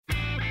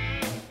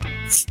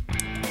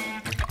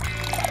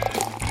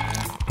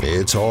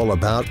It's all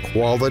about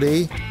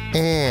quality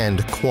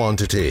and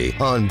quantity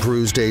on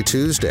Brewsday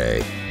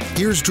Tuesday.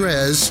 Here's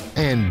Drez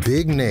and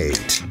Big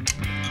Nate.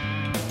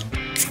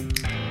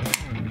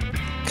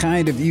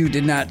 Kind of you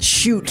did not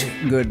shoot,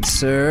 good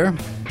sir.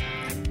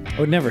 I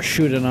would never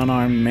shoot an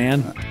unarmed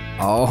man.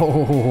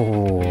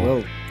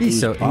 Oh.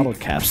 He's so bottle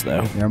caps,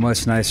 though. You're a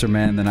much nicer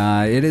man than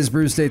I. It is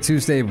Brewsday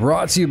Tuesday,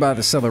 brought to you by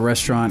the Cellar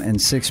Restaurant and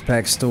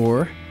Six-Pack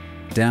Store,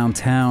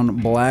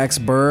 downtown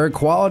Blacksburg.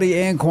 Quality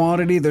and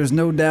quantity, there's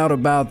no doubt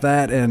about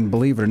that. And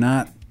believe it or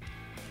not,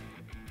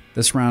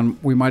 this round,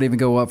 we might even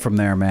go up from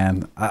there,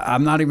 man.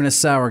 I'm not even a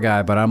sour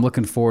guy, but I'm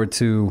looking forward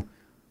to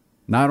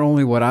not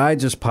only what I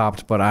just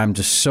popped, but I'm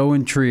just so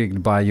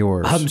intrigued by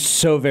yours. I'm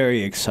so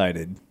very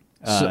excited.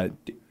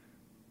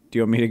 Do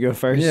you want me to go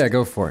first? Yeah,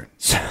 go for it.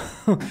 So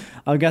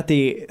I've got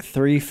the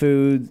Three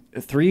Floyds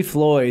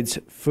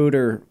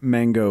Fooder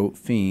Mango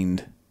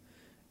Fiend.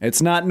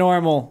 It's not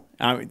normal.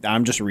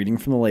 I'm just reading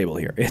from the label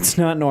here. It's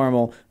not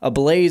normal. A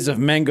blaze of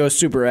mango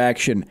super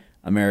action.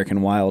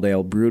 American wild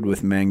ale brewed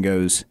with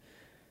mangoes.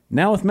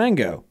 Now with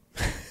mango.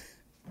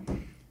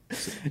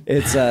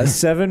 It's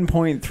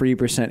 7.3%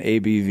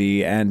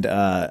 ABV, and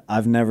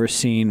I've never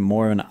seen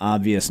more of an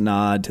obvious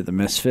nod to the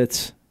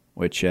Misfits,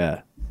 which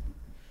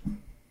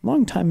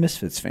long-time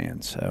Misfits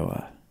fan,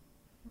 so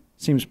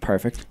seems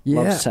perfect.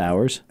 Yeah. Love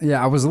sours.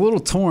 Yeah, I was a little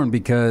torn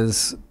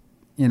because,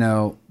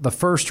 the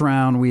first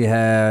round we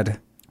had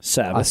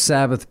a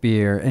Sabbath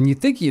beer, and you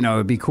think,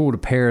 it'd be cool to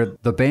pair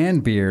the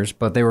band beers,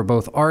 but they were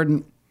both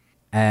ardent,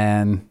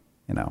 and,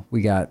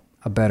 we got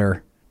a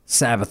better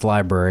Sabbath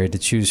library to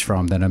choose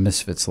from than a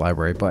Misfits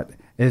library. But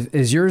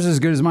is yours as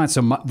good as mine?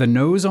 So the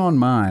nose on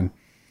mine,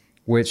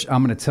 which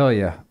I'm going to tell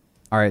you.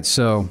 All right,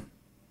 so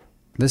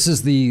this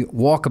is the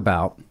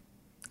Walkabout.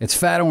 It's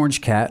Fat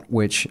Orange Cat,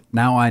 which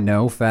now I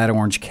know Fat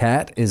Orange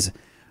Cat is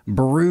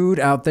brewed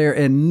out there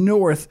in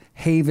North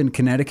Haven,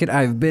 Connecticut.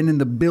 I've been in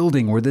the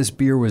building where this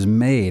beer was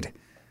made.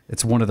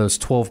 It's one of those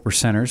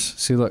 12%ers.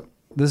 See, look,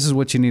 this is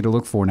what you need to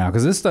look for now,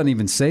 because this doesn't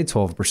even say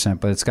 12%,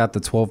 but it's got the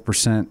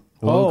 12%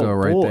 logo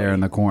right there in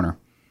the corner.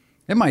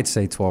 It might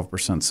say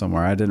 12%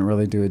 somewhere. I didn't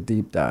really do a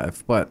deep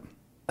dive. But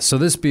so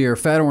this beer,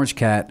 Fat Orange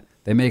Cat,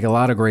 they make a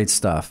lot of great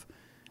stuff.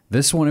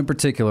 This one in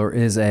particular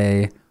is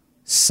a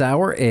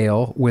sour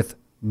ale with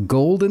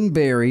golden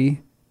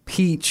berry,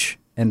 peach,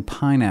 and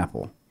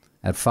pineapple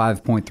at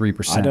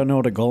 5.3%. I don't know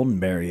what a golden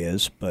berry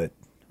is, but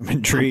I'm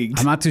intrigued.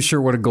 I'm not too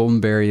sure what a golden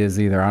berry is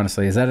either,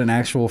 honestly. Is that an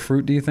actual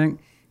fruit, do you think?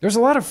 There's a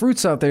lot of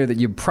fruits out there that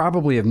you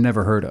probably have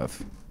never heard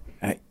of.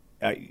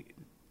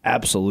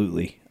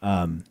 Absolutely.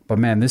 But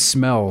man, this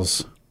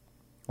smells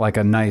like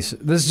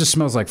this just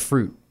smells like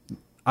fruit.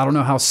 I don't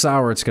know how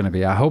sour it's going to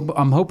be.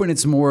 I'm hoping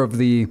it's more of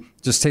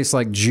just tastes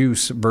like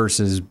juice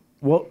versus.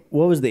 What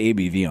was the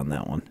ABV on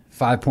that one?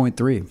 5.3.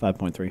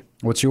 5.3.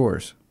 What's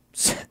yours?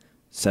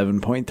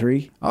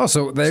 7.3. Oh,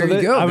 so there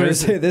you go. I'm going to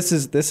say this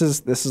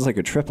is like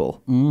a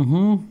triple.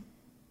 Mm-hmm.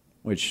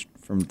 Which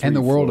from Three in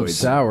the world Floyds, of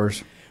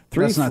sours,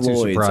 Three that's not too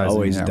Floyds surprising.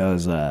 Always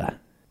does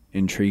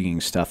intriguing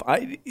stuff.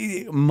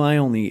 My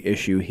only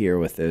issue here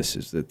with this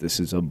is that this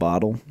is a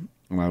bottle.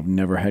 I've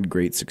never had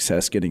great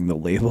success getting the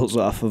labels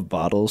off of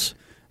bottles,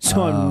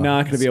 so I'm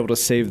not going to be able to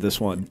save this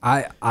one.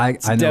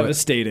 It's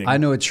devastating. I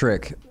know a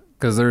trick,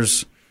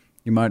 because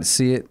you might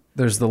see it.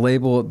 There's the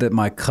label that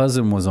my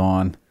cousin was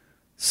on,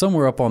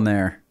 somewhere up on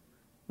there.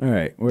 All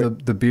right.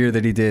 The beer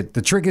that he did.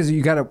 The trick is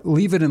you got to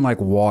leave it in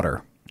like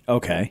water.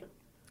 Okay.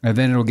 And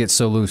then it'll get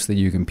so loose that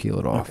you can peel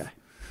it off. Okay.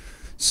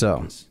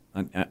 So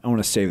I want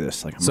to save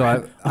this.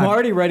 I'm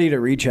already ready to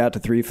reach out to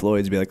Three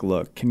Floyds and be like,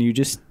 look, can you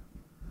just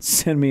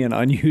send me an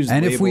unused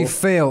label? And if we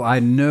fail, I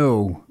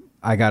know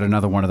I got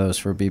another one of those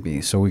for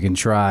BB, so we can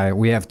try.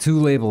 We have 2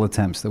 label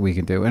attempts that we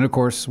can do. And, of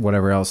course,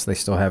 whatever else they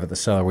still have at the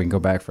cellar, we can go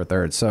back for a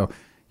third. So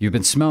you've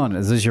been smelling it.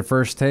 Is this your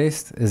first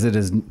taste?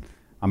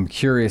 I'm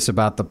curious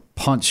about the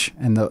punch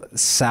and the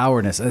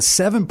sourness. A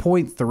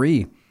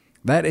 7.3.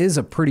 That is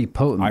a pretty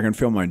potent. I can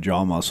feel my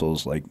jaw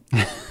muscles like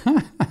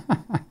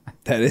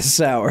that is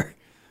sour.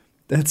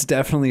 That's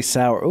definitely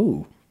sour.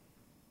 Ooh.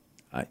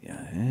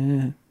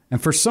 And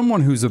for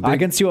someone who's I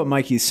can see what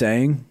Mikey's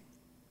saying.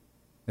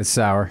 It's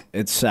sour.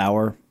 It's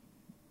sour.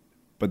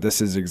 But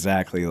this is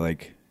exactly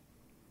like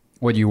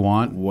what you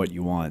want.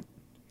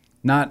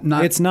 Not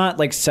it's not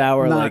like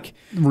sour, not like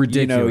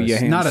ridiculous. You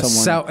hand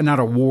someone, not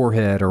a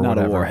warhead or not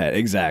whatever. Not a warhead,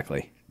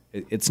 exactly.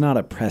 It's not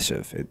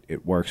oppressive.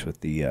 It works with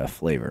the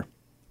flavor.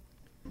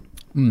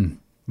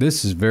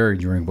 This is very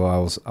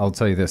drinkable. I'll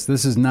tell you this.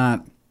 This is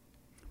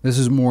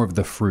more of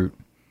the fruit.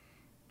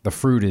 The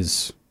fruit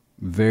is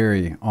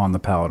very on the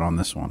palate on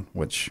this one,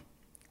 which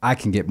I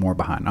can get more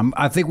behind.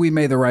 I think we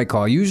made the right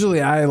call.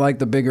 Usually I like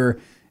the bigger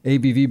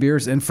ABV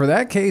beers, and for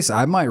that case,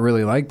 I might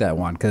really like that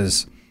one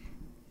because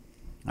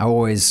I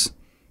always,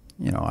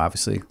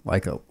 obviously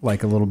like a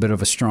little bit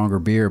of a stronger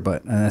beer,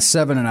 but a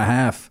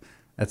 7.5.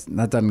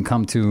 That doesn't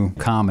come too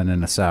common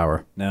in a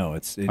sour. No,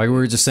 like we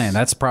were just saying.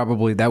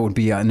 That would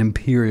be an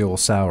imperial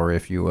sour,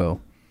 if you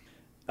will.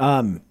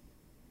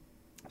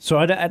 So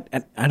I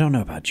don't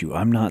know about you.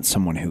 I'm not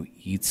someone who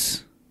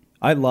eats.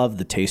 I love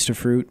the taste of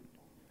fruit.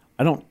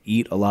 I don't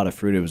eat a lot of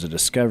fruit. It was a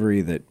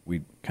discovery that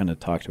we kind of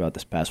talked about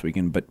this past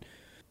weekend. But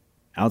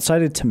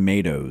outside of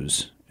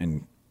tomatoes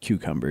and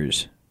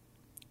cucumbers,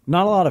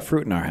 not a lot of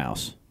fruit in our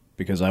house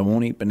because I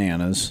won't eat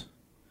bananas.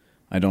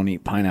 I don't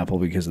eat pineapple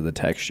because of the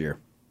texture.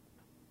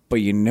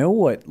 But you know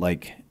what,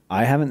 like,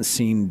 I haven't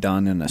seen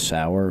done in a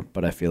sour,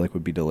 but I feel like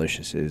would be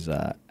delicious is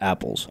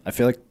apples. I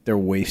feel like they're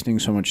wasting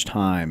so much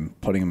time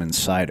putting them in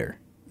cider.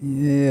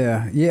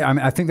 Yeah. I mean,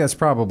 I think that's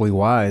probably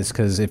wise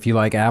because if you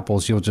like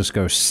apples, you'll just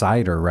go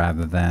cider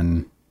rather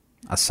than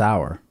a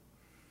sour.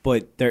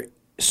 But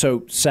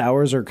so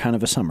sours are kind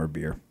of a summer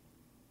beer.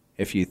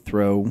 If you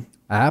throw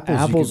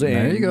apples in,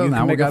 there you go.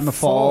 Now we got in the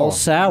fall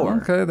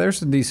sour. Okay,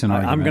 there's a decent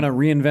argument. I'm going to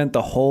reinvent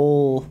the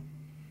whole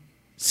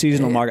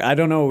seasonal market. I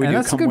don't know what we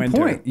do come winter.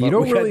 Point. You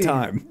don't really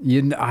time.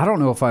 I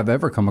don't know if I've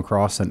ever come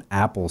across an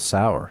apple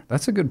sour.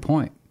 That's a good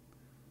point.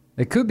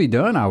 It could be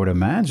done, I would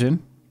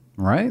imagine,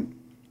 right?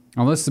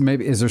 Unless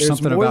there's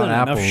something about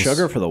apples. Enough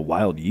sugar for the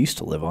wild yeast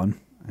to live on.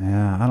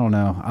 Yeah, I don't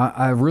know.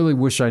 I really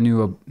wish I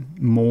knew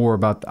more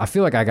about. I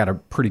feel like I got a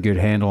pretty good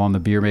handle on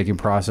the beer making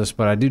process,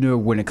 but I do know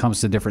when it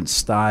comes to different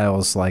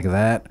styles like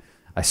that,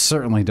 I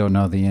certainly don't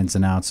know the ins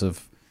and outs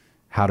of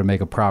how to make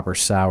a proper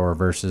sour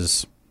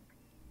versus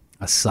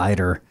a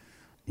cider.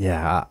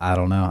 Yeah, I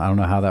don't know. I don't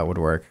know how that would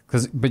work.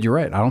 But you're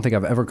right. I don't think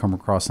I've ever come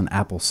across an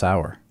apple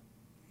sour.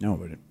 No,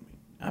 but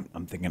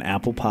I'm thinking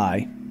apple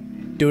pie.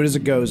 Do it as a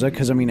goza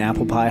because, I mean,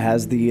 apple pie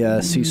has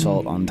the sea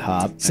salt on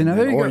top. See, now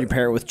there you go. Or you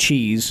pair it with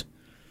cheese.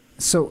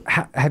 So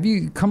have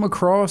you come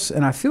across,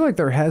 and I feel like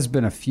there has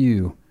been a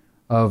few,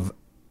 of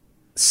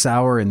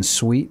sour and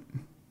sweet?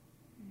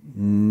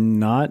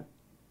 Not.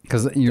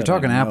 Because you're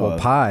talking apple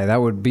pie. That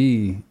would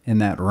be in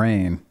that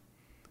reign.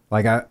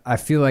 Like, I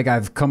feel like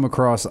I've come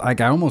across,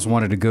 like, I almost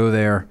wanted to go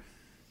there,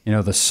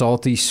 the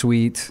salty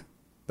sweet.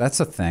 That's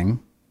a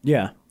thing.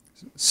 Yeah.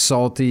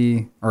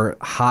 Salty or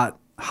hot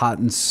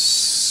and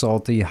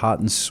salty, hot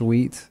and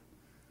sweet.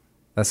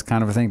 That's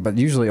kind of a thing. But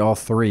usually all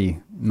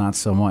three, not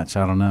so much.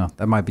 I don't know.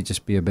 That might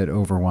just be a bit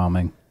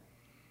overwhelming.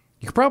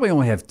 You could probably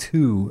only have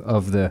two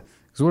of the,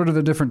 because what are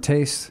the different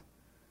tastes?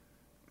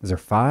 Is there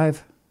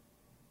 5?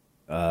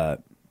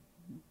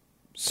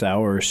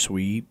 Sour,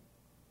 sweet,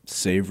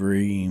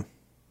 savory.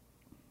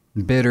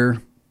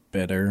 Bitter.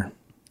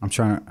 I'm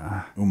trying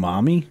to...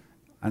 umami?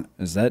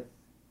 Is that...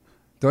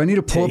 Do I need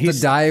to pull up the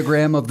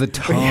diagram of the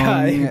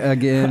tongue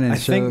again and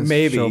show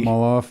them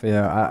all off?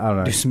 Yeah, I don't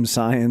know. Do some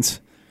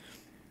science.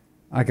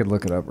 I could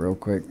look it up real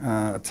quick.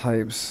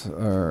 Types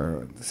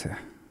of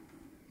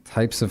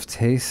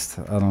taste?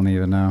 I don't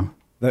even know.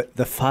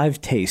 The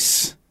 5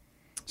 tastes.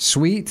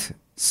 Sweet,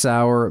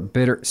 sour,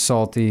 bitter,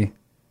 salty,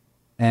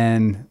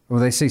 and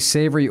they say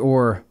savory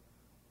or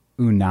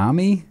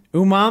umami?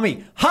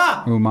 Umami.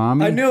 Ha!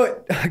 Umami? I knew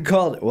it. I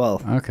called it.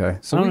 Well, okay.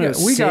 So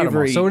we got them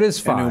all. So it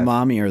is 5. And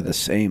umami are the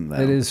same, though.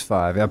 It is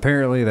 5.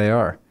 Apparently they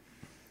are.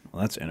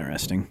 Well, that's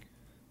interesting.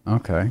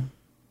 Okay.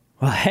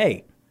 Well,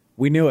 hey,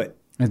 we knew it.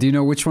 And do you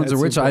know which ones are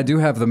which? I do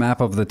have the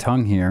map of the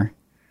tongue here.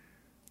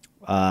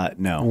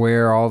 No.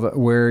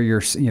 Where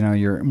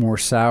your more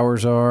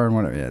sours are and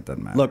whatever. Yeah, it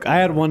doesn't matter. Look, I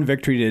had one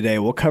victory today.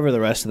 We'll cover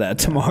the rest of that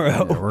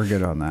tomorrow. Yeah, we're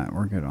good on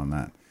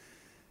that.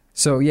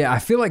 So yeah, I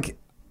think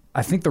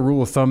the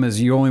rule of thumb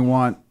is you only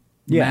want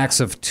max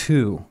of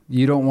 2.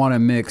 You don't want to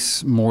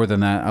mix more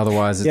than that.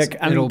 Otherwise,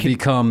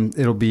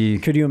 it'll be.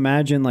 Could you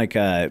imagine like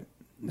a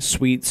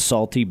sweet,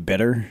 salty,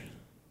 bitter?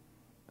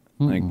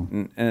 Like,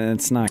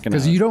 it's not gonna,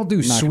 because you don't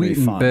do sweet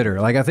and bitter.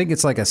 Like, I think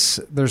it's like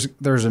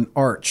there's an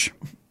arch.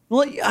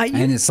 Well,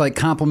 and it's like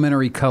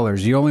complementary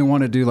colors. You only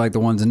want to do like the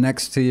ones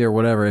next to you or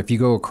whatever. If you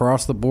go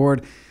across the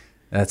board,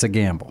 that's a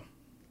gamble.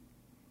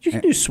 You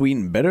can do sweet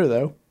and bitter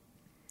though.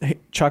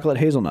 Chocolate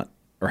hazelnut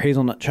or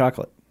hazelnut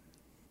chocolate.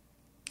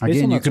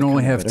 Again, you can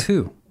only have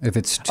 2. If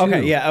it's 2.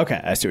 Okay, yeah,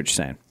 okay. I see what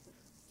you're saying.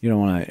 You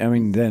don't want to. I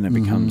mean, then it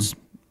becomes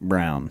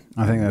brown.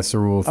 I think that's the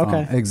rule of thumb.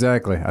 Okay,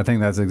 exactly. I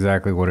think that's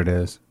exactly what it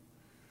is.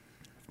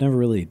 Never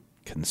really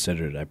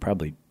considered it. I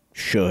probably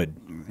should.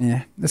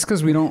 Yeah, that's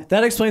because we don't.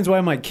 That explains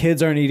why my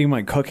kids aren't eating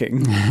my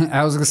cooking.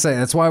 I was gonna say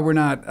that's why we're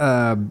not.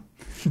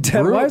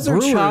 Dad, why is there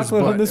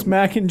chocolate on this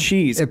mac and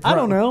cheese? I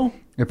don't know.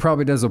 It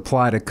probably does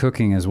apply to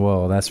cooking as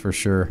well. That's for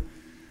sure.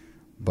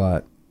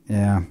 But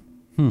yeah,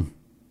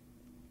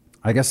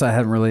 I guess I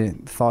hadn't really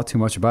thought too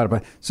much about it.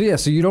 But so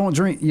you don't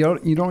drink. You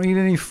don't eat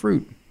any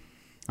fruit.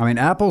 I mean,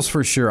 apples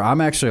for sure. I'm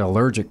actually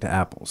allergic to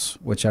apples,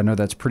 which I know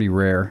that's pretty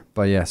rare.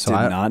 But yeah, so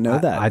I did not know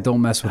that. I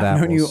don't mess with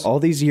apples. I've known you all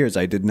these years.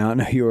 I did not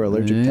know you were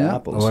allergic to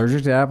apples.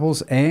 Allergic to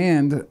apples,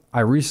 and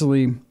I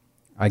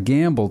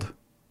gambled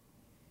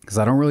because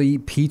I don't really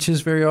eat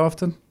peaches very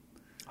often.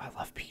 I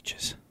love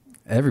peaches.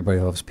 Everybody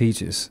loves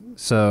peaches.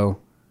 So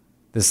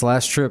this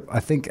last trip,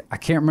 I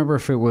can't remember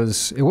if it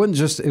was more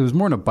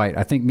than a bite.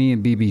 I think me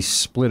and BB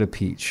split a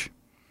peach,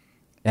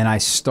 and I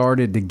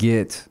started to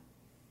get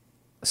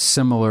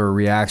similar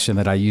reaction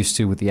that I used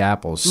to with the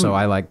apples. So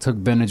I took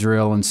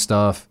Benadryl and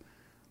stuff.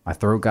 My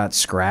throat got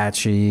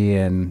scratchy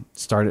and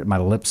my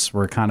lips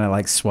were kind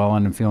of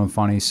swelling and feeling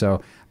funny.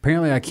 So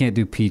apparently I can't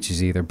do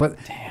peaches either. But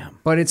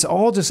it's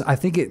all just, I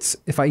think it's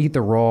if I eat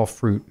the raw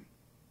fruit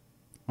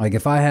Like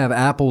if I have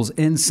apples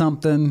in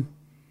something,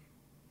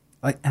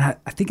 and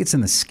I think it's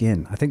in the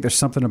skin. I think there's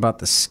something about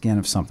the skin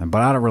of something,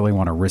 but I don't really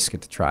want to risk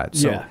it to try it.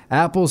 So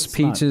apples,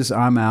 peaches,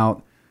 I'm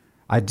out.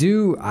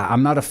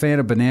 I'm not a fan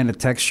of banana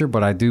texture,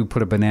 but I do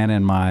put a banana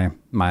in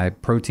my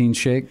protein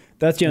shake.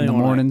 That's the only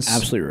one mornings. I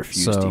absolutely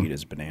refuse to eat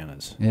is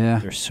bananas. Yeah.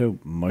 They're so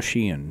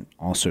mushy and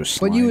also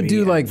slimy. But you would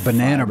do like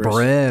banana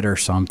bread or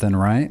something,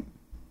 right?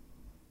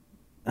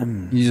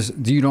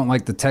 You don't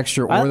like the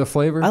texture or the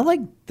flavor? I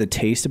like the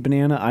taste of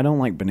banana. I don't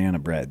like banana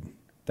bread.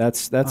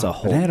 That's a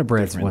whole banana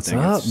bread's what's thing.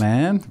 up,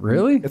 man.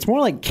 Really? It's more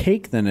like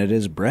cake than it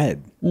is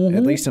bread.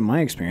 At least in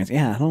my experience.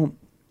 Yeah, I don't.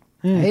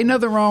 Ain't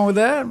nothing wrong with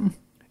that.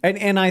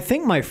 And I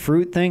think my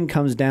fruit thing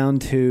comes down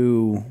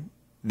to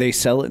they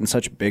sell it in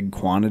such big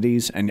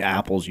quantities, and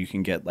apples you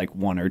can get like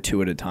 1 or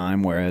 2 at a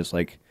time, whereas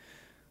like,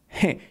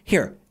 hey,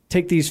 here,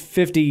 take these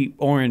 50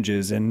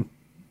 oranges and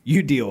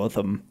you deal with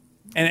them.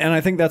 And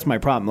I think that's my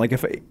problem. Like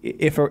if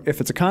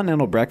it's a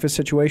continental breakfast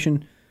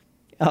situation,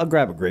 I'll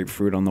grab a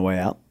grapefruit on the way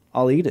out.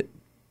 I'll eat it,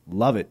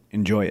 love it,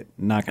 enjoy it.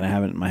 I'm not going to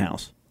have it in my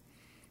house.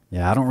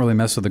 Yeah, I don't really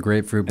mess with the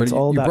grapefruit, but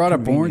you brought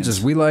up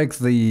oranges. We like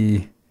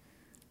the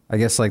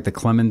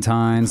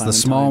clementines, the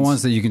small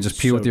ones that you can just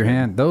peel with your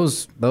hand.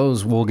 Those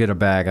we'll get a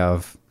bag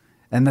of.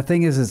 And the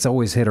thing is, it's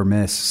always hit or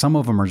miss. Some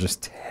of them are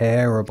just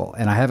terrible,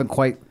 and I haven't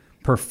quite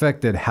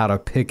perfected how to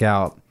pick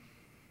out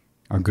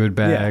a good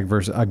bag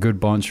versus a good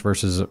bunch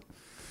versus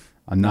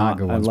a not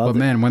good ones. But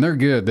man, when they're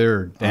good,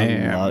 they're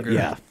damn good.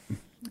 Yeah.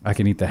 I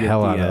can eat the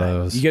hell out of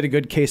those. You get a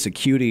good case of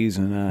cuties,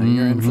 and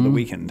you're in for the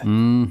weekend.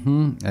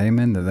 Mm-hmm.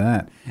 Amen to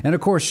that. And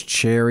of course,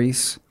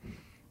 cherries.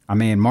 I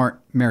mean,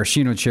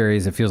 maraschino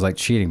cherries, it feels like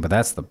cheating, but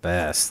that's the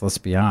best. Let's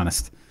be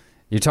honest.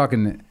 You're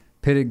talking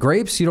pitted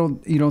grapes. You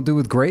don't do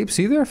with grapes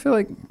either. I feel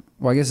like,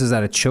 well, I guess is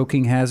that a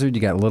choking hazard?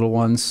 You got little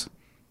ones.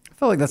 I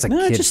feel like that's a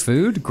kid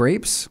food.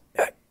 Grapes.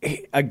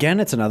 Again,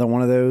 it's another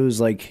one of those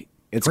like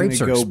it's going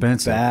to go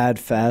expensive. Bad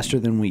faster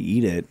than we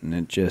eat it, and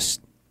it just.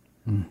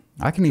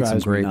 I can eat some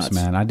grapes,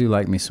 man. I do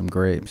like me some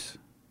grapes.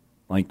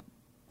 Like.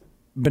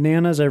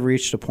 Bananas, I've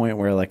reached a point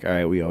where, like, all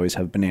right, we always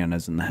have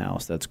bananas in the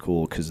house. That's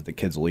cool because the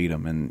kids will eat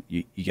them, and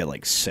you get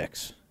like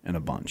 6 in a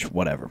bunch,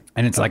 whatever.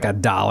 And it's like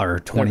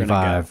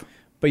 $1.25.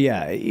 But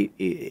yeah,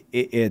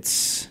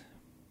 it's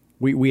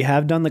we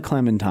have done the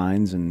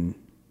clementines, and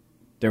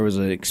there was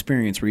an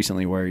experience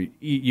recently where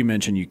you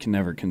mentioned you can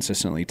never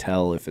consistently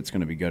tell if it's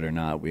going to be good or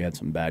not. We had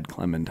some bad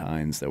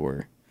clementines that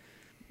were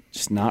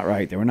just not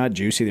right. They were not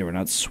juicy. They were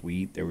not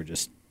sweet. They were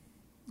just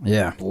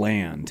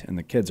bland. And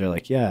the kids are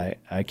like, yeah,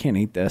 I can't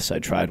eat this. I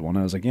tried one.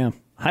 I was like, yeah,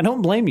 I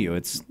don't blame you.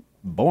 It's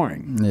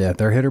boring. Yeah,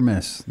 they're hit or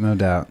miss, no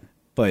doubt.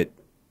 But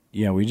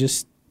yeah, we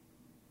just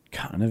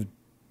kind of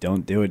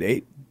don't do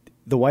it.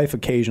 The wife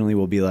occasionally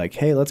will be like,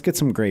 hey, let's get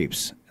some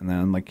grapes. And then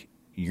I'm like,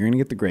 you're going to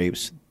get the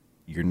grapes.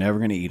 You're never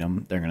going to eat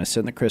them. They're going to sit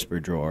in the crisper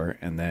drawer,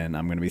 and then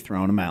I'm going to be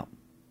throwing them out.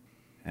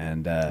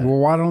 And well,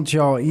 why don't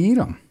y'all eat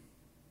them?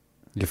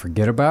 You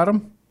forget about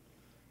them?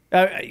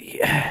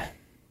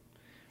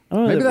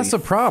 Maybe that's the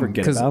problem,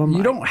 because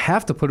you don't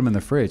have to put them in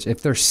the fridge.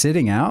 If they're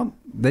sitting out,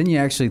 then you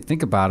actually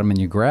think about them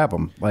and you grab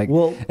them. Like,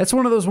 it's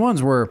one of those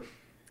ones where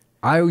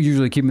I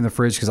usually keep them in the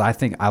fridge because I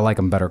think I like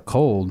them better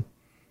cold.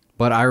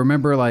 But I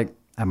remember, like,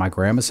 at my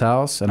grandma's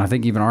house, and I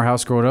think even our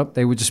house growing up,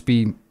 they would just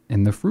be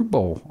in the fruit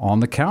bowl on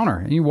the counter.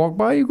 And you walk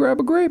by, you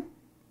grab a grape.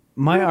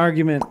 My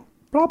argument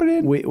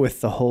with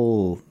the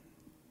whole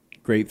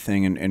grape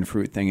thing and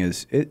fruit thing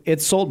is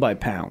it's sold by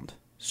pound.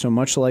 So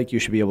much like you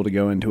should be able to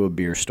go into a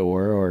beer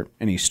store or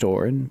any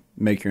store and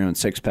make your own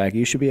 6-pack,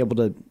 you should be able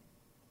to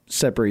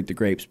separate the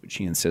grapes. But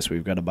she insists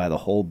we've got to buy the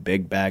whole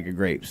big bag of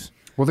grapes.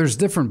 Well, there's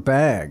different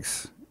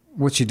bags.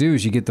 What you do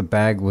is you get the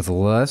bag with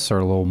less or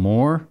a little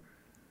more.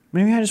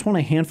 Maybe I just want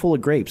a handful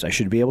of grapes. I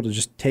should be able to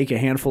just take a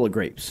handful of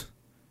grapes.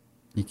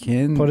 You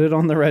can. Put it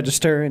on the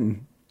register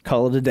and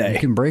call it a day. You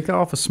can break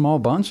off a small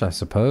bunch, I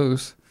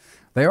suppose.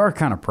 They are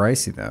kind of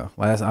pricey, though.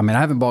 I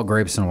haven't bought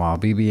grapes in a while.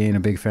 BB ain't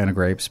a big fan of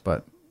grapes,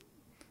 but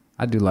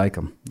I do like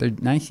them. They're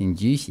nice and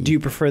juicy. Do you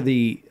prefer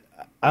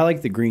I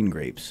like the green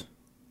grapes.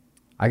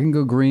 I can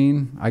go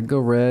green. I can go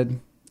red.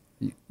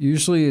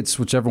 Usually it's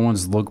whichever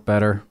ones look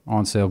better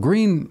on sale.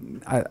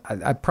 Green,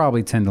 I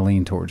probably tend to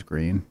lean towards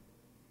green.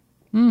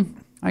 I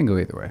can go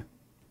either way.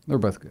 They're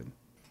both good.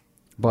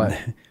 But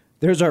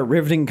there's our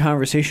riveting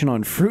conversation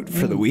on fruit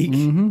for the week.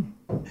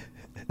 Mm-hmm.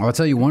 I'll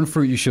tell you one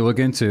fruit you should look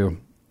into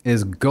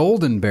is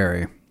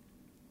goldenberry.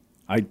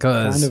 I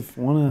kind of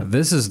want to.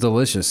 This is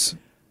delicious.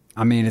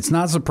 I mean, it's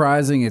not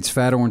surprising. It's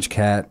Fat Orange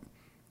Cat.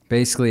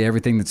 Basically,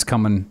 everything that's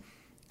coming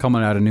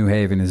out of New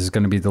Haven is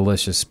going to be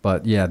delicious.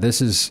 But yeah,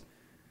 this is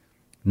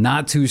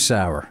not too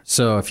sour.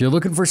 So if you're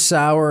looking for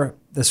sour,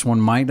 this one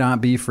might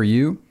not be for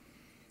you.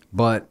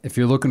 But if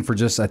you're looking for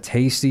just a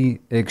tasty,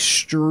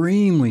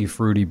 extremely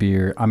fruity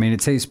beer, I mean, it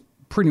tastes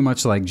pretty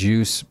much like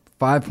juice,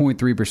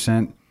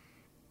 5.3%.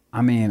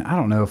 I mean, I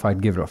don't know if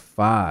I'd give it a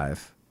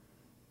 5.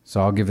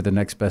 So I'll give it the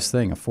next best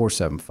thing, a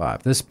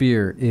 4.75. This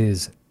beer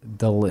is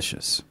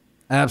delicious.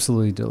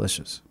 Absolutely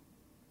delicious.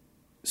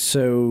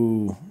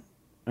 So,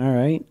 all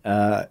right.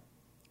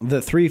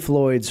 The Three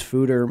Floyds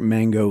Foeder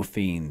Mango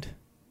Fiend.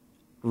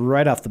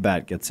 Right off the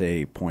bat gets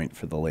a point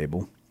for the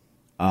label.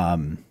 A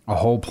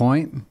whole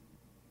point?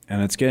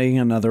 And it's getting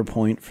another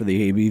point for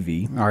the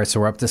ABV. All right, so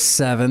we're up to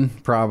 7,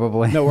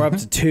 probably. No, we're up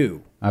to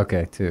 2.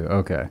 Okay, 2.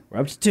 Okay. We're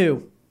up to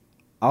 2.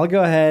 I'll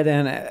go ahead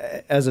and,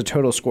 as a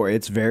total score,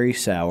 it's very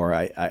sour.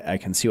 I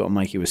can see what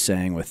Mikey was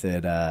saying with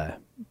it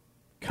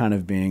kind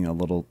of being a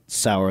little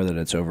sour, that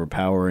it's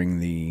overpowering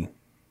the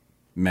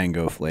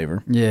mango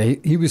flavor. Yeah,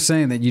 he was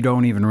saying that you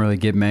don't even really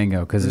get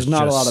mango because it's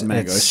not just, a lot of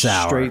mango. It's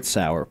sour. Straight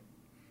sour.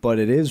 But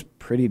it is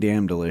pretty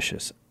damn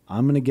delicious.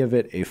 I'm going to give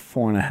it a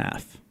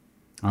 4.5.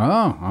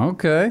 Oh,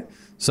 okay.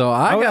 So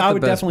I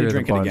would definitely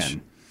drink it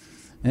again.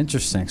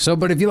 Interesting. So,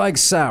 but if you like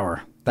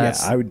sour,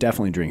 I would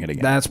definitely drink it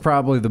again. That's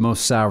probably the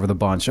most sour of the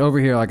bunch. Over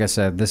here, like I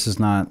said, this is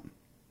not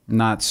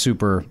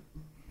super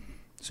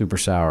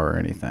sour or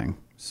anything.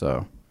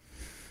 So,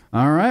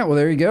 all right. Well,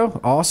 there you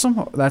go.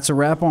 Awesome. That's a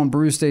wrap on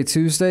Brewsday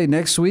Tuesday.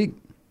 Next week,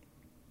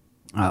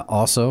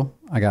 also,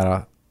 I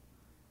got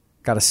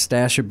a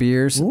stash of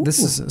beers. Ooh. This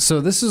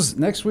is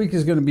next week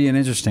is going to be an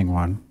interesting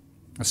one,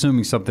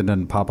 assuming something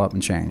doesn't pop up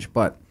and change.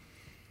 But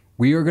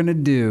we are going to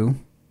do.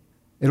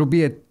 It'll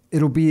be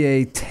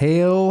a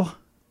tale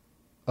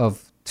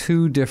of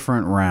 2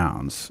 different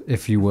rounds,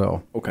 if you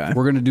will. Okay.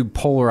 We're going to do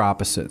polar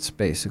opposites,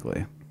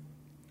 basically.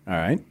 All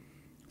right.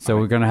 So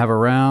we're going to have a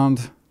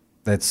round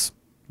that's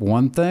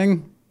one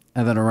thing,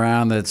 and then a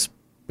round that's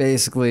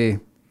basically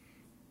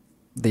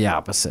the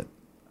opposite.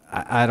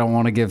 I don't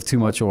want to give too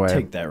much away.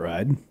 Take that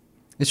ride.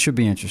 It should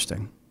be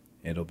interesting.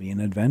 It'll be an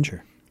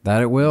adventure.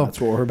 That it will. That's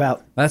what we're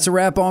about. That's a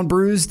wrap on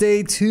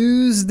Brewsday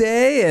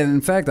Tuesday. And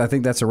in fact, I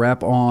think that's a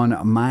wrap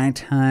on my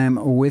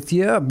time with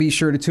you. Be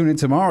sure to tune in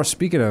tomorrow.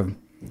 Speaking of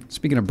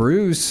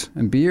brews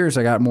and beers,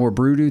 I got more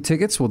Brewdoo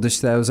tickets. We'll dish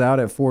those out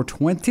at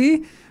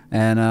 4:20.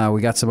 And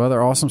we got some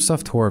other awesome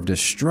stuff. Tour of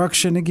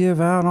Destruction to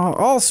give out.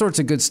 All sorts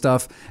of good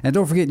stuff. And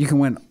don't forget, you can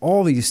win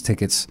all these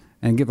tickets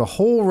and give a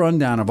whole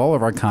rundown of all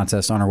of our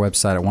contests on our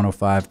website at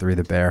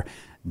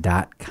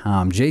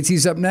 1053thebear.com.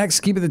 JT's up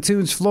next. Keeping the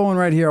tunes flowing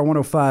right here on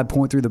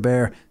 105.3 The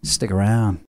Bear. Stick around.